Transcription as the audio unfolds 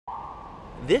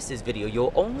This is video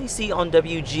you'll only see on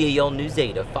WGAL News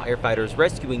 8 of firefighters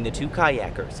rescuing the two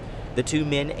kayakers. The two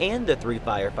men and the three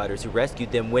firefighters who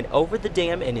rescued them went over the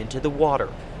dam and into the water.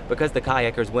 Because the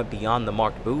kayakers went beyond the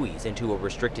marked buoys into a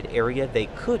restricted area, they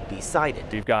could be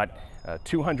sighted. You've got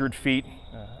 200 feet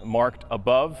marked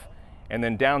above, and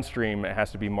then downstream it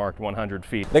has to be marked 100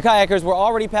 feet. The kayakers were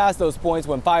already past those points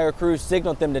when fire crews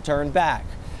signaled them to turn back.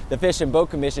 The Fish and Boat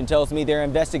Commission tells me their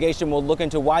investigation will look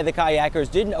into why the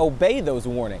kayakers didn't obey those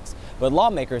warnings. But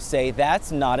lawmakers say that's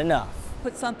not enough.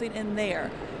 Put something in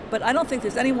there. But I don't think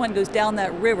there's anyone goes down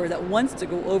that river that wants to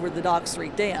go over the Dock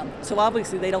Street Dam. So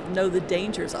obviously they don't know the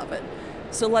dangers of it.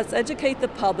 So let's educate the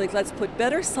public. Let's put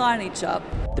better signage up.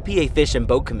 The PA Fish and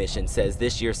Boat Commission says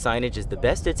this year's signage is the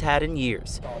best it's had in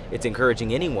years. It's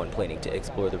encouraging anyone planning to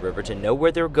explore the river to know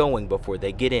where they're going before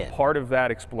they get in. Part of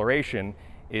that exploration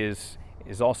is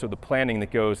also the planning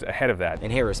that goes ahead of that.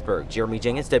 In Harrisburg, Jeremy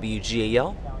Jenkins,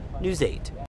 WGAL News 8.